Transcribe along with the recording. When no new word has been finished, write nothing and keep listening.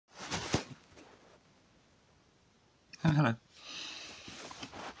Oh, hello.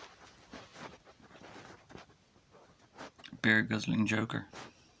 Beer guzzling joker.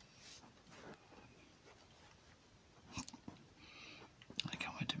 I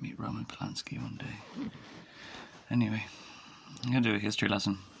can't wait to meet Roman Polanski one day. Anyway, I'm going to do a history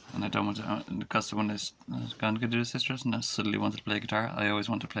lesson. And I don't want to, because when I was going to do this history lesson, I suddenly wanted to play guitar. I always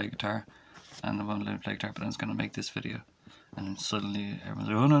want to play guitar. And I wanted to play guitar, but I was going to make this video. And then suddenly everyone's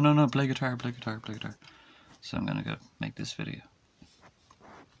like, oh no, play guitar. So I'm going to go make this video.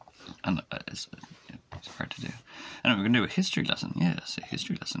 And it's hard to do. And we're going to do a history lesson. Yes, a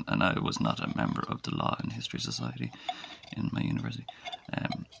history lesson. And I was not a member of the Law and History Society in my university.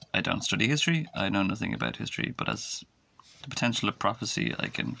 I don't study history. I know nothing about history. But as the potential of prophecy, I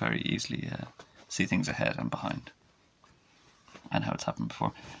can very easily see things ahead and behind. And how it's happened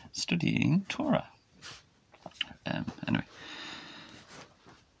before. Studying Torah. Anyway.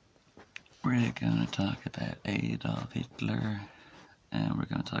 We're going to talk about Adolf Hitler. And we're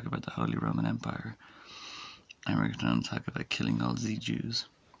going to talk about the Holy Roman Empire. And we're going to talk about killing all the Jews.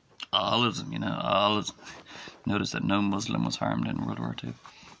 All of them, all of them. Notice that no Muslim was harmed in World War II.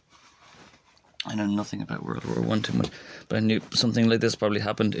 I know nothing about World War I too much, but I knew something like this probably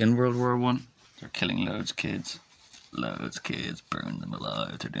happened in World War I. They're killing loads of kids. Burn them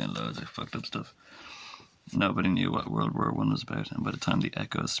alive. They're doing loads of fucked up stuff. Nobody knew what World War I was about, and by the time the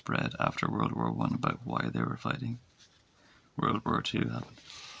echoes spread after World War I about why they were fighting, World War II happened.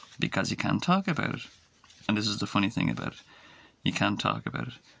 Because you can't talk about it. And this is the funny thing about it. You can't talk about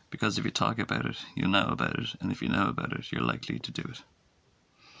it. Because if you talk about it, you'll know about it. And if you know about it, you're likely to do it.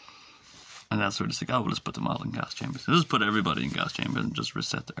 And that's where it's like, oh, well, let's put them all in gas chambers. Let's put everybody in gas chambers and just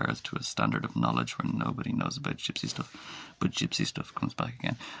reset the earth to a standard of knowledge where nobody knows about gypsy stuff. But gypsy stuff comes back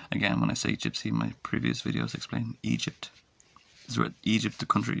again. Again, when I say gypsy, my previous videos explain Egypt. This is where Egypt, the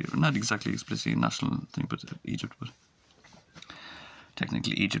country, not exactly explicitly a national thing, but Egypt, but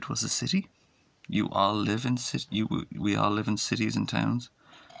technically Egypt was a city. We all live in cities and towns.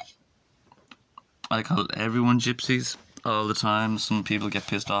 I call everyone gypsies all the time. Some people get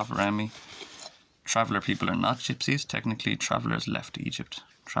pissed off around me. Traveller people are not gypsies. Technically, travellers left Egypt.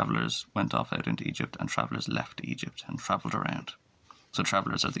 Travellers went off out into Egypt, and travellers left Egypt and travelled around. So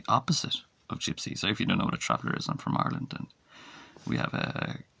travellers are the opposite of gypsies. So if you don't know what a traveller is, I'm from Ireland, and we have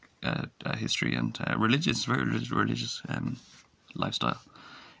a history and very religious lifestyle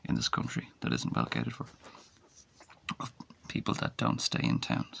in this country that isn't well catered for. Of people that don't stay in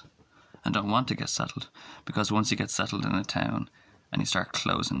towns and don't want to get settled, because once you get settled in a town and you start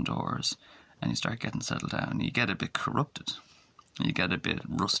closing doors and you start getting settled down, you get a bit corrupted, you get a bit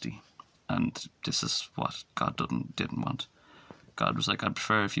rusty, and this is what God didn't want. God was like, I'd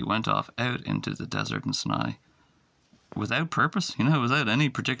prefer if you went off out into the desert in Sinai without purpose, without any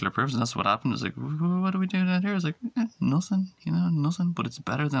particular purpose. And that's what happened. It's like, what do we do down here? It's like, nothing, nothing, but it's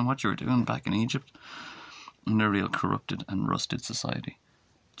better than what you were doing back in Egypt. In a real corrupted and rusted society.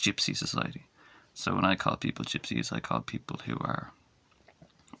 Gypsy society. So when I call people gypsies, I call people who are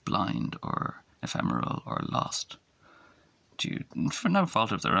blind or ephemeral or lost, for no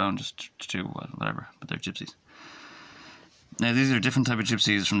fault of their own, just to do whatever, but they're gypsies. Now these are a different type of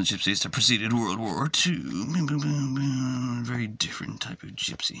gypsies from the gypsies that preceded World War II. Very different type of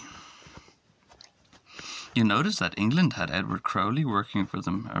gypsy. You notice that England had Edward Crowley working for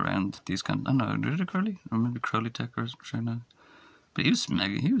them around these kind of, did it Crowley? Or maybe Crowley Tech or something. But he was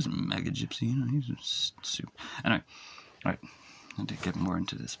mega gypsy, he was super. Anyway, right, I need to get more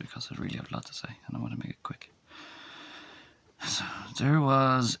into this because I really have a lot to say and I want to make it quick. So, there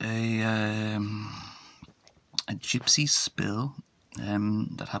was a gypsy spill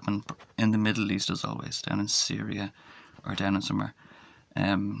that happened in the Middle East, as always, down in Syria or down in somewhere.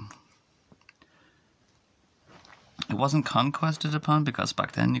 It wasn't conquested upon because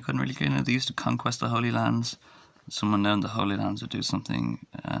back then you couldn't really get in. They used to conquest the Holy Lands. Someone known the Holy Lands would do something,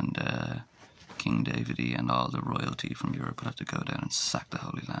 and King David and all the royalty from Europe would have to go down and sack the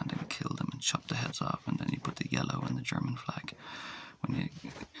Holy Land and kill them and chop the heads off, and then you put the yellow in the German flag.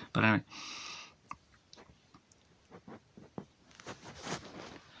 But anyway,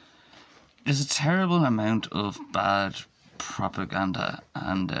 there's a terrible amount of bad propaganda,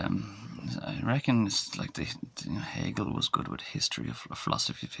 and I reckon it's like Hegel was good with history of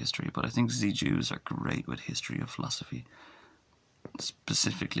philosophy of history, but I think the Jews are great with history of philosophy,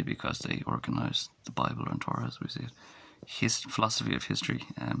 specifically because they organized the Bible and Torah as we see it. Philosophy of history.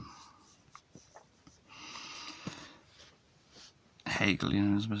 Hegel,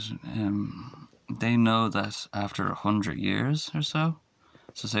 they know that after 100 years or so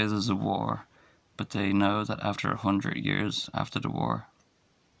say there's a war, but they know that after 100 years after the war,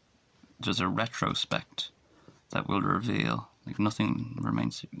 there's a retrospect that will reveal, like nothing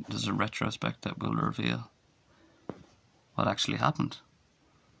remains, there's a retrospect that will reveal what actually happened.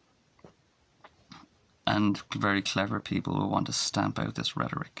 And very clever people will want to stamp out this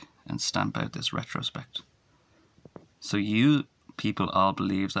rhetoric and stamp out this retrospect. So you people all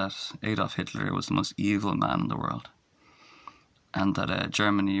believe that Adolf Hitler was the most evil man in the world, and that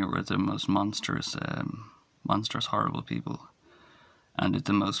Germany were the most monstrous, horrible people, and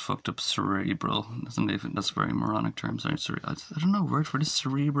the most fucked up cerebral. That's a very moronic term. Sorry, I don't know a word for this,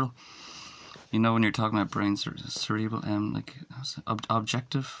 cerebral. You know when you're talking about brains, cerebral, like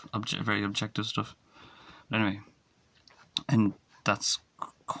objective, very objective stuff. But anyway, and that's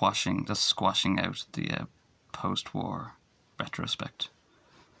squashing out the post-war retrospect.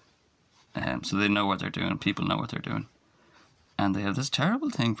 So they know what they're doing. People know what they're doing, and they have this terrible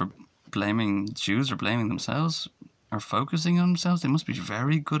thing for blaming Jews or blaming themselves or focusing on themselves. They must be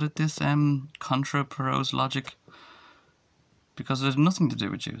very good at this contra pros logic, because there's nothing to do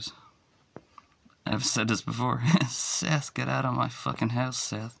with Jews. I've said this before. Seth, get out of my fucking house,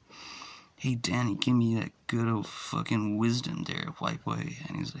 Seth. Hey, Danny, give me that good old fucking wisdom there, white boy.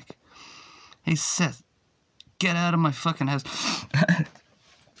 And he's like, hey, Seth, get out of my fucking house.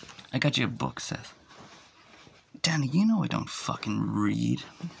 I got you a book, Seth. Danny, you know I don't fucking read.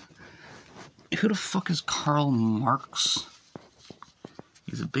 Who the fuck is Karl Marx?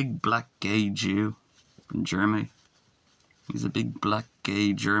 He's a big black gay Jew from Germany. He's a big black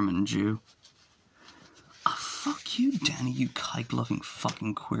gay German Jew. Oh, fuck you, Danny, you kike-loving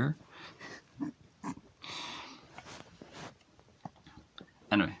fucking queer.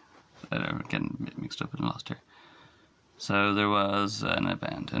 Anyway, we're getting mixed up and lost here. So there was an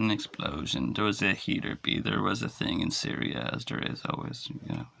event, an explosion. There was a heater B. There was a thing in Syria, as there is always,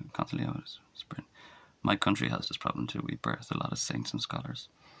 constantly always spreading. My country has this problem too. We birth a lot of saints and scholars,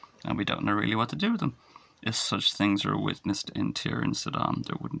 and we don't know really what to do with them. If such things are witnessed in Tyre and Saddam,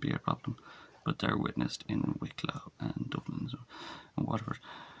 there wouldn't be a problem. But they're witnessed in Wicklow and Dublin and Waterford.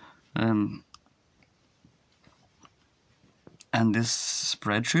 And this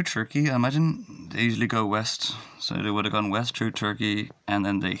spread through Turkey. I imagine they usually go west. So they would have gone west through Turkey, and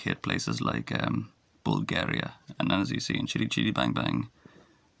then they hit places like Bulgaria. And then, as you see in Chitty Chitty Bang Bang,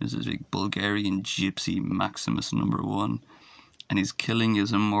 there's this big Bulgarian gypsy Maximus #1. And he's killing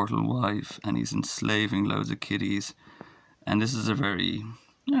his immortal wife, and he's enslaving loads of kiddies. And this is a very...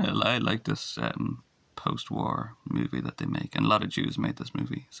 I like this post-war movie that they make. And a lot of Jews made this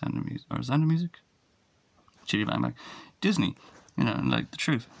movie. Sound of Music? Chitty Bang Bang. Disney, like the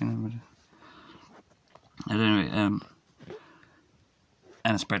truth, But anyway, and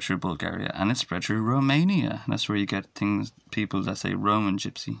it spread through Bulgaria, and it spread through Romania. That's where you get people that say Roman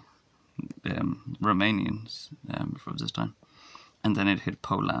gypsy, Romanians, for this time. And then it hit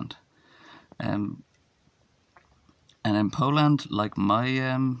Poland. And in Poland, like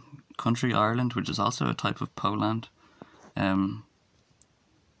my country, Ireland, which is also a type of Poland,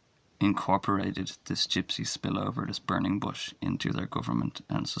 incorporated this gypsy spillover, this burning bush, into their government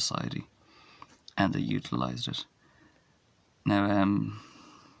and society, and they utilised it. Now,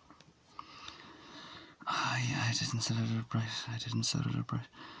 I didn't set it up right.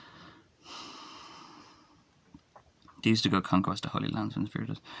 They used to go conquest the Holy Lands when feared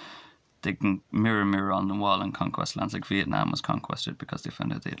it. They can mirror on the wall and conquest lands. Like Vietnam was conquested because they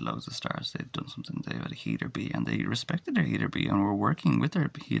found out they had loads of stars. They'd done something. They had a heater B, and they respected their heater B and were working with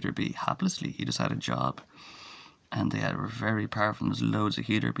their heater B haplessly. He just had a job, and they were very powerful. There's loads of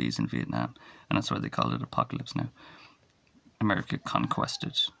heater Bs in Vietnam, and that's why they call it apocalypse now. America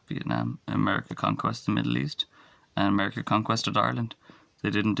conquested Vietnam. America conquested the Middle East, and America conquested Ireland. They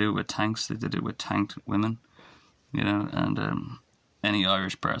didn't do it with tanks. They did it with tanked women, and any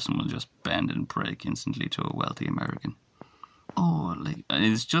Irish person will just bend and break instantly to a wealthy American.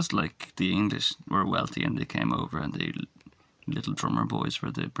 It's just like the English were wealthy and they came over, and they little drummer boys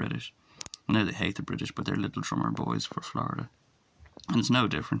for the British. I know they hate the British, but they're little drummer boys for Florida. And it's no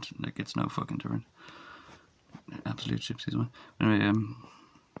different. Like, it's no fucking different. Absolute gypsies, man. Anyway,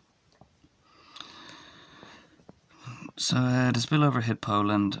 so the spillover hit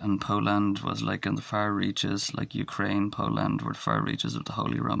Poland, and Poland was like in the far reaches, like Ukraine, Poland were the far reaches of the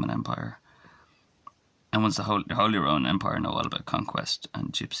Holy Roman Empire. And once the Holy Roman Empire know all about conquest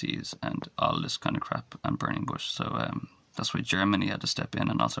and gypsies and all this kind of crap and burning bush, so that's why Germany had to step in,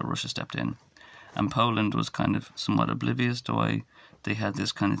 and also Russia stepped in. And Poland was kind of somewhat oblivious to why they had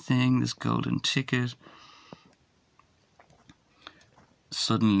this kind of thing, this golden ticket.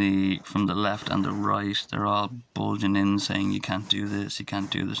 Suddenly, from the left and the right, they're all bulging in saying, you can't do this, you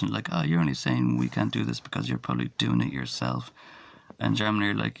can't do this. And like, oh, you're only saying we can't do this because you're probably doing it yourself. And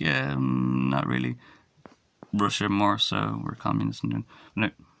Germany are like, yeah, not really. Russia more so were communist and doing. No.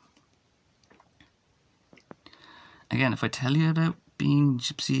 Again, if I tell you about being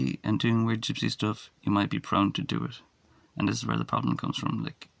gypsy and doing weird gypsy stuff, you might be prone to do it. And this is where the problem comes from.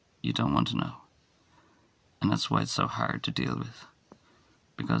 Like, you don't want to know. And that's why it's so hard to deal with.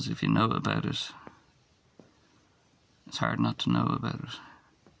 Because if you know about it, it's hard not to know about it.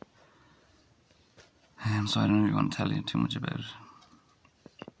 So I don't really want to tell you too much about it.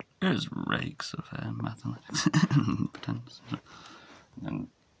 There's rakes of mathematics. And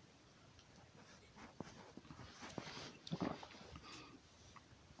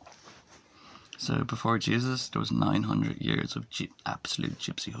so before Jesus, there was 900 years of absolute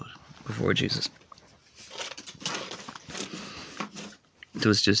gypsyhood. Before Jesus. There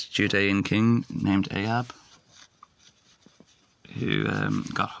was just a Judean king named Ahab who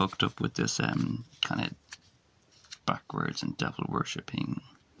got hooked up with this kind of backwards and devil worshipping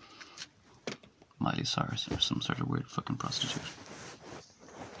Miley Cyrus or some sort of weird fucking prostitute.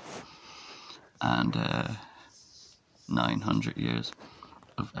 And 900 years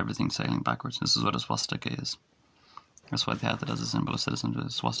of everything sailing backwards. This is what a swastika is. That's why they have it as a symbol of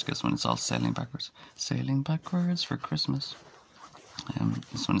citizenship. Swastika is when it's all sailing backwards. Sailing backwards for Christmas.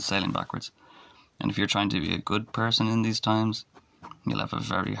 It's when it's sailing backwards. And if you're trying to be a good person in these times, you'll have a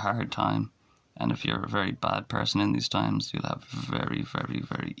very hard time. And if you're a very bad person in these times, you'll have very, very,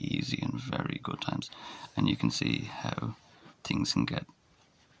 very easy and very good times. And you can see how things can get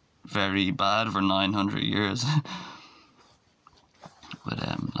very bad for 900 years. With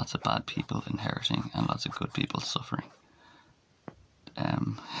lots of bad people inheriting and lots of good people suffering.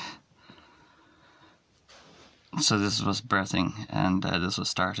 So this was birthing, and this was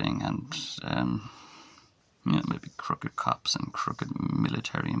starting, and maybe crooked cops and crooked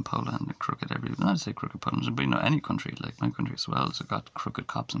military in Poland and crooked everywhere. I'd say crooked Poland, but any country, like my country as well, has got crooked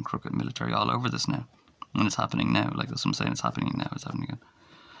cops and crooked military all over this now. And it's happening now, like that's what I'm saying, it's happening now, it's happening again.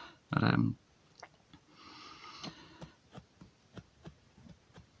 But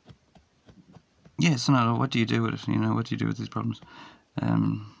yeah, so now what do you do with it? What do you do with these problems?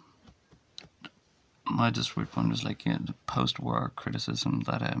 My just weird point was like, the post-war criticism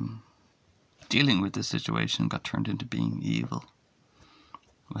that dealing with this situation got turned into being evil.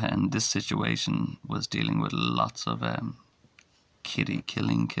 And this situation was dealing with lots of kitty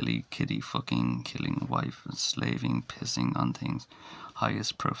killing, kitty fucking, killing wife, slaving, pissing on things,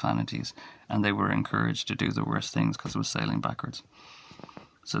 highest profanities, and they were encouraged to do the worst things because it was sailing backwards.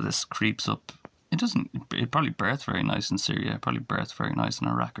 So this creeps up. It probably birthed very nice in Syria, probably birthed very nice in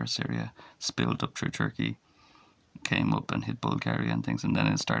Iraq or Syria, spilled up through Turkey, came up and hit Bulgaria and things, and then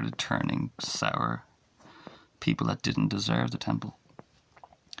it started turning sour. People that didn't deserve the temple.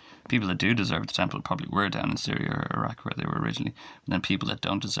 People that do deserve the temple probably were down in Syria or Iraq where they were originally, but then people that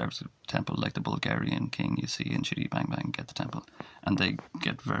don't deserve the temple, like the Bulgarian king you see in Chitty Bang Bang, get the temple, and they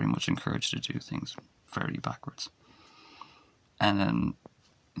get very much encouraged to do things very backwards. And then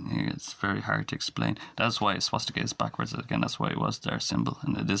it's very hard to explain. That's why a swastika is backwards. Again, that's why it was their symbol,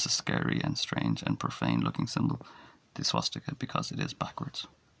 and it is a scary and strange and profane looking symbol, the swastika, because it is backwards.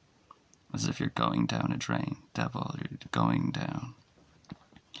 As if you're going down a drain. Devil, you're going down.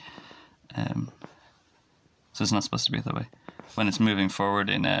 So it's not supposed to be that way. When it's moving forward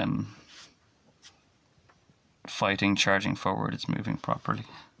in fighting, charging forward, it's moving properly.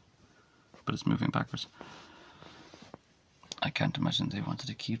 But it's moving backwards. I can't imagine they wanted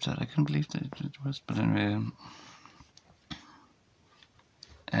to keep that. I couldn't believe that it was. But anyway,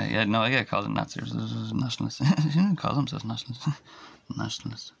 I get called a Nazi. Nationalist. He didn't call themselves nationalist.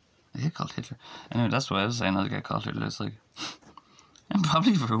 Nationalist. They get called Hitler. Anyway, that's why I was saying I get called Hitler. It's like, and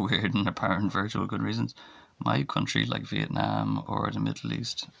probably for weird and apparent virtual good reasons. My country, like Vietnam or the Middle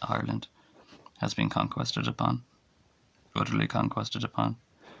East, Ireland, has been conquested upon. Utterly conquested upon.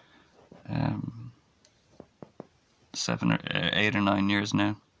 7 or 8 or 9 years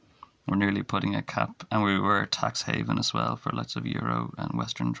now. We're nearly putting a cap, and we were a tax haven as well for lots of Euro and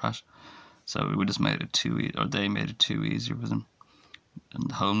Western trash. So we just made it too easy, or they made it too easy for them. And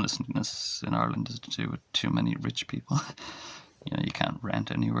the homelessness in Ireland is to do with too many rich people. You can't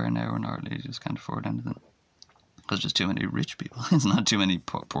rent anywhere now in Ireland. You just can't afford anything. There's just too many rich people. It's not too many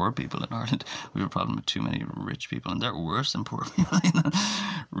poor people in Ireland. We have a problem with too many rich people, and they're worse than poor people.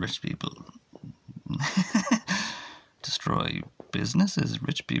 Rich people destroy businesses.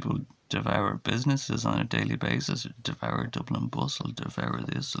 Rich people devour businesses on a daily basis. Devour Dublin Bus, will devour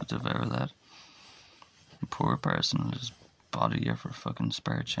this, will devour that. A poor person will just bother you for fucking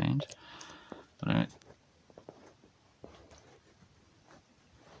spare change. But anyway.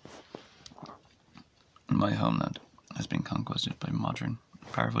 My homeland has been conquered by modern,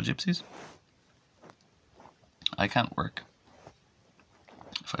 powerful gypsies. I can't work.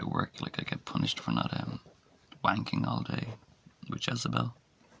 If I work, like, I get punished for not wanking all day with Jezebel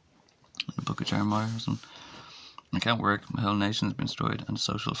in the Book of Jeremiah or something. I can't work. My whole nation has been destroyed, and the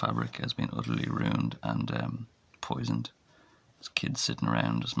social fabric has been utterly ruined and poisoned. There's kids sitting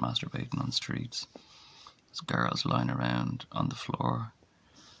around just masturbating on the streets. There's girls lying around on the floor.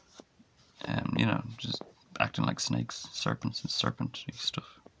 You know, just acting like snakes, serpents, and serpent-y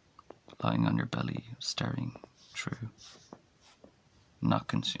stuff. Lying on your belly, staring through. Not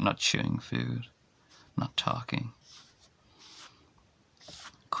chewing food. Not talking.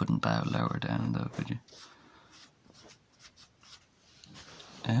 Couldn't bow lower down though, could you?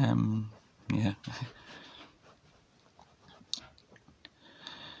 Yeah.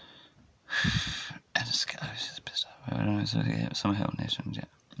 I was just pissed off. I don't know, so yeah, somehow nations, yeah.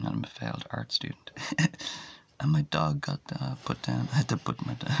 And I'm a failed art student. And my dog got put down. I had to put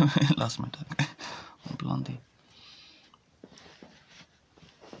my dog, lost my dog. Blondie.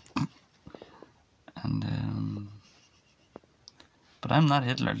 And but I'm not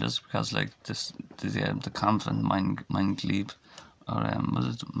Hitler just because like the Kampf and mein Glieb, or was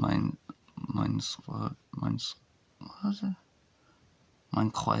it what was it?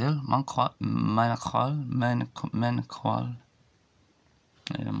 Mein Qual, meine Qual,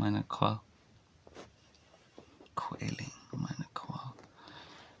 yeah, meine Qual, quailing, meine Qual.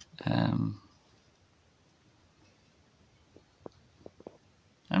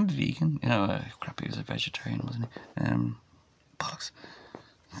 I'm vegan, you know. Crap, he was a vegetarian, wasn't he? Bollocks.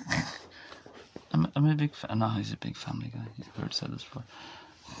 I'm a big fan. No, he's a big Family Guy. I've heard said this before.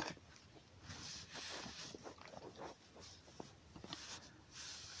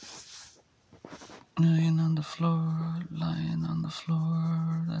 Lying on the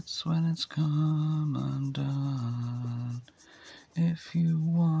floor, that's when it's come undone. If you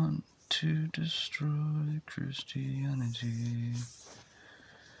want to destroy Christianity,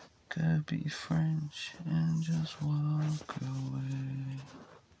 go be French and just walk away.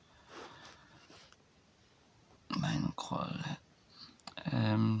 Mein Qual.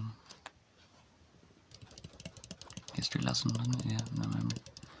 History lesson, wasn't it? Yeah, no memory.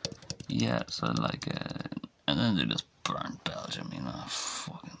 Yeah, so like, and then they just burnt Belgium, you know,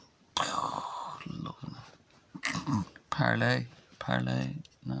 fucking loving it. Parlay,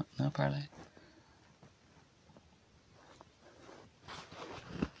 no parlay.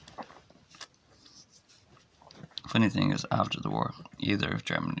 Funny thing is, after the war, either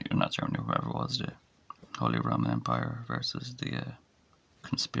Germany, or not Germany, whoever it was, the Holy Roman Empire versus the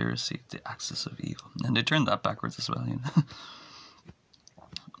conspiracy, the axis of evil. And they turned that backwards as well, you know.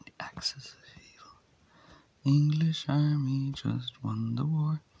 The axis of evil. English army just won the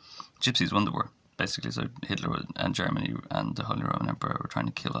war. Gypsies won the war, basically. So Hitler and Germany and the Holy Roman Empire were trying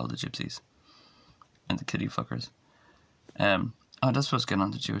to kill all the gypsies and the kiddie fuckers. That's supposed to get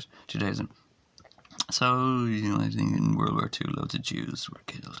on to Judaism. So, you know, I think in World War II, loads of Jews were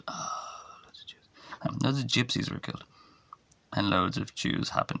killed. Loads of Jews. Loads of gypsies were killed. And loads of Jews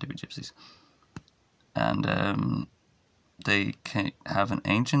happened to be gypsies. And they have an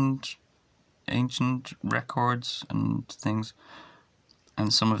ancient records and things.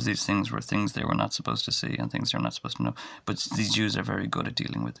 And some of these things were things they were not supposed to see and things they're not supposed to know. But these Jews are very good at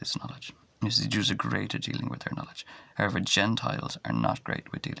dealing with this knowledge. The Jews are great at dealing with their knowledge. However, Gentiles are not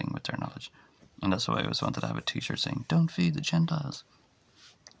great with dealing with their knowledge. And that's why I always wanted to have a t-shirt saying, "Don't feed the Gentiles."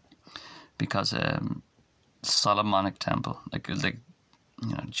 Because Solomonic temple, like you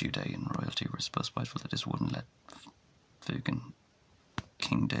know, Judean royalty were so spiteful that this wouldn't let fucking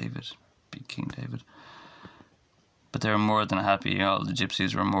King David be King David. But they were more than happy, all the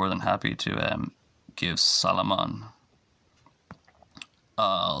gypsies were more than happy to give Solomon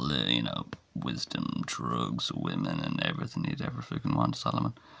all the, you know, wisdom, drugs, women, and everything he'd ever fucking want,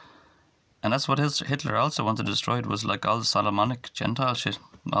 Solomon. And that's what Hitler also wanted destroyed, was like all the Solomonic Gentile shit,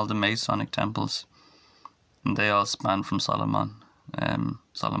 all the Masonic temples. And they all span from Solomon,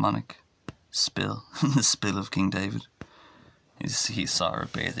 Solomonic spill, the spill of King David. He saw her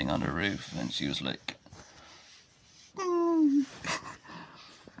bathing on the roof and she was like,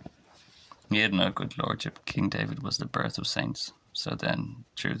 He had no good lordship. King David was the birth of saints. So then,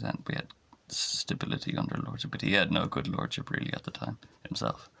 through that, we had stability under lordship. But he had no good lordship really at the time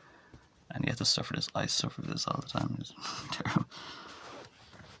himself. And he had to suffer this. I suffered this all the time. It was terrible.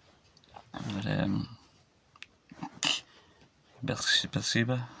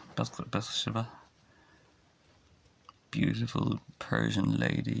 But Bathsheba, beautiful Persian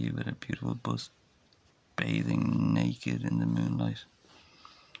lady with a beautiful bust, bathing naked in the moonlight.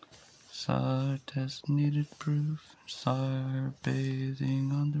 Saw her test needed proof. Saw her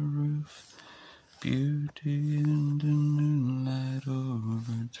bathing on the roof. Beauty in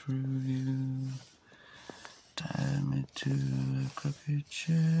to a crooked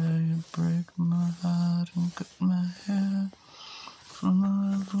chair, you break my heart and cut my hair. From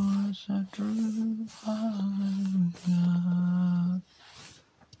my voice I drew hallelujah.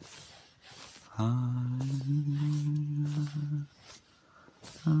 Hallelujah.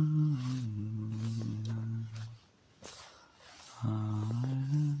 Hallelujah.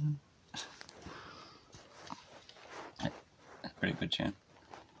 Pretty good tune.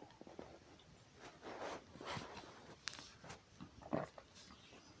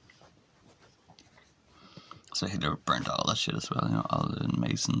 So Hitler burnt all that shit as well, you know, all the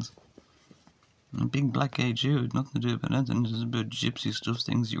Masons. And being black gay Jew had nothing to do with anything. It was about gypsy stuff,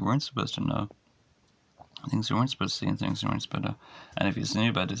 things you weren't supposed to know. Things you weren't supposed to see and things you weren't supposed to know. And if you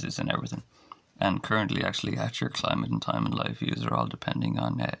knew about this, it's in everything. And currently, actually, at your climate and time in life, you are all depending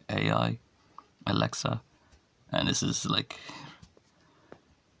on AI, Alexa. And this is like,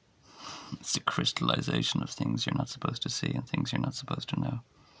 it's the crystallization of things you're not supposed to see and things you're not supposed to know.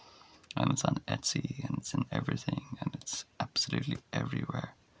 And it's on Etsy, and it's in everything, and it's absolutely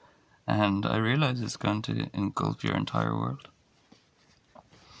everywhere. And I realize it's going to engulf your entire world.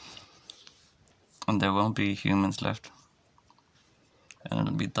 And there won't be humans left. And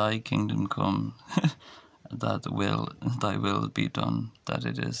it'll be thy kingdom come, thy will be done, that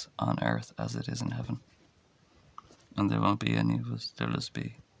it is on earth as it is in heaven. And there won't be any of us, there'll just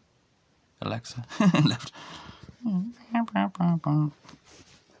be Alexa left.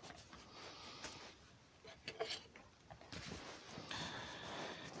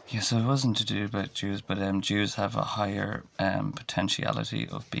 Yes, it wasn't to do about Jews, but Jews have a higher potentiality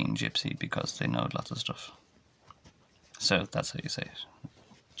of being gypsy because they know lots of stuff. So that's how you say it.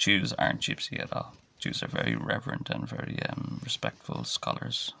 Jews aren't gypsy at all. Jews are very reverent and very respectful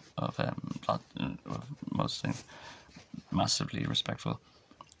scholars of most things. Massively respectful.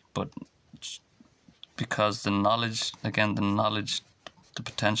 But because the knowledge, again, the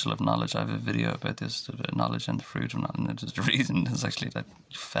potential of knowledge, I have a video about this, the knowledge and the fruit of knowledge, and the reason is actually that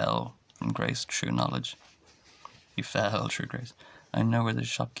you fell from grace through knowledge. You fell through grace. I know where the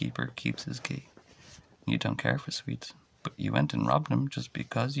shopkeeper keeps his key. You don't care for sweets, but you went and robbed him just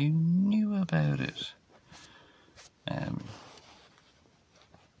because you knew about it.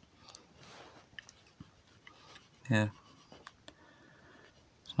 Yeah.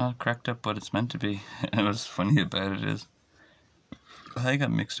 It's not cracked up, but it's meant to be. And what's funny about it is, I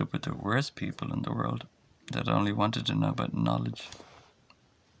got mixed up with the worst people in the world that only wanted to know about knowledge.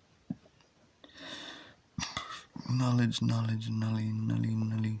 Knowledge. So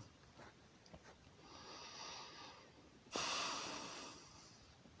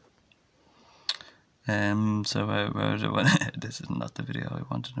this is not the video I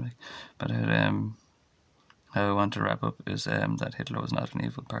wanted to make, but how I want to wrap up is that Hitler was not an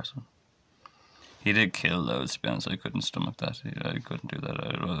evil person. He did kill loads, to be honest. I couldn't stomach that. I couldn't do that.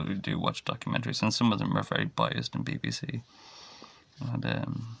 I do watch documentaries, and some of them are very biased in BBC. And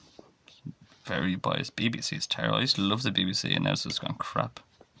very biased. BBC is terrible. I used to love the BBC, and now it's just gone crap.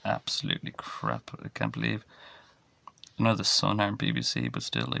 Absolutely crap. I can't believe. I know the Sun aren't BBC, but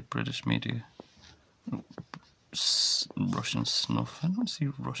still, like British media. Russian snuff. I don't see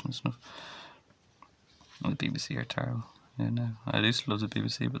Russian snuff. Well, the BBC are terrible. Yeah, no. I used to love the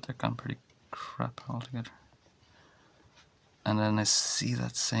BBC, but they're gone pretty crap altogether. And then I see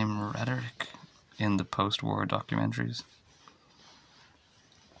that same rhetoric in the post-war documentaries.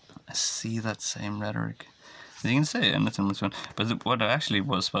 I see that same rhetoric. You can say anything was fun, but what actually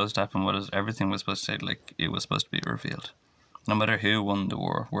was supposed to happen was everything was supposed to say, like, it was supposed to be revealed. No matter who won the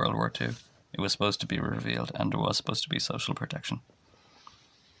war, World War II, it was supposed to be revealed, and there was supposed to be social protection.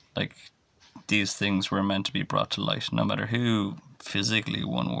 Like, these things were meant to be brought to light. No matter who physically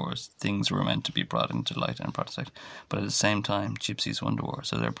won wars, things were meant to be brought into light and brought to light. But at the same time, gypsies won the war,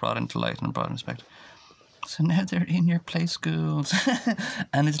 so they're brought into light and brought into respect. So now they're in your play schools,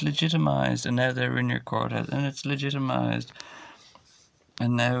 and it's legitimized, and now they're in your courthouse, and it's legitimized.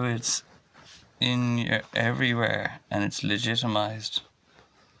 And now it's in your everywhere, and it's legitimized.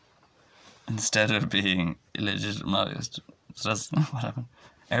 Instead of being illegitimized. So that's what happened.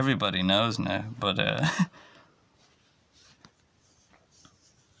 Everybody knows now, but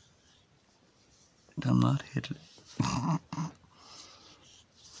I'm not Hitler.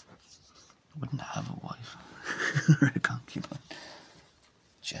 Wouldn't have a wife. I can't keep on.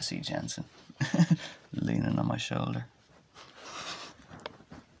 Jesse Jensen leaning on my shoulder.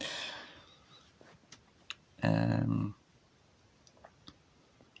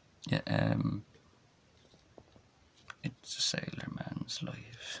 It's a sailor man's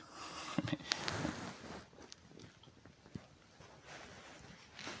life.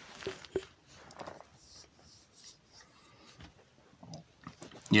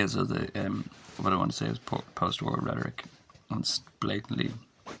 Yeah, so what I want to say is post-war rhetoric, and it's blatantly,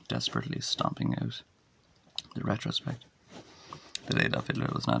 desperately stomping out the retrospect that Adolf Hitler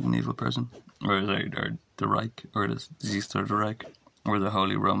was not an evil person, or the Reich, or the Third Reich, or the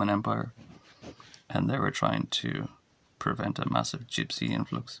Holy Roman Empire, and they were trying to prevent a massive gypsy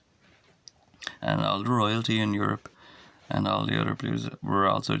influx. And all the royalty in Europe and all the other blues were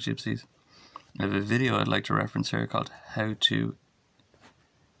also gypsies. I have a video I'd like to reference here called How to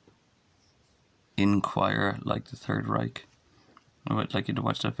Inquire Like the Third Reich. I would like you to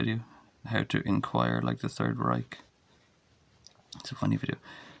watch that video. How to Inquire Like the Third Reich. It's a funny video.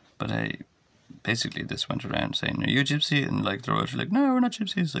 But basically this went around saying, are you a gypsy? And like the royals were like, no, we're not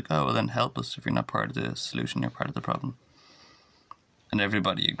gypsies. Like, oh, well then help us. If you're not part of the solution, you're part of the problem. And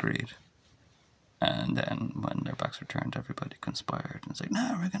everybody agreed. And then when their backs were turned, everybody conspired. And it's like,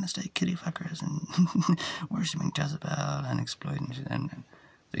 no, we're going to stay kitty fuckers and worshipping Jezebel and exploiting. And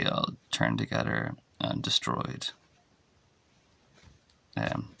they all turned together and destroyed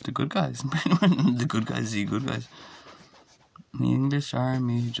the good guys. The good guys, the good guys. The English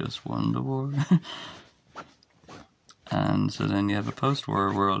army just won the war. And so then you have a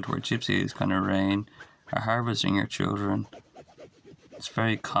post-war world where gypsies kind of reign, are harvesting your children. It's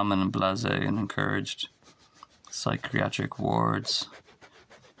very common and blasé and encouraged. Psychiatric wards,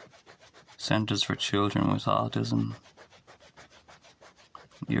 centers for children with autism.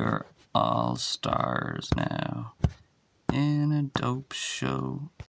 You're all stars now in a dope show.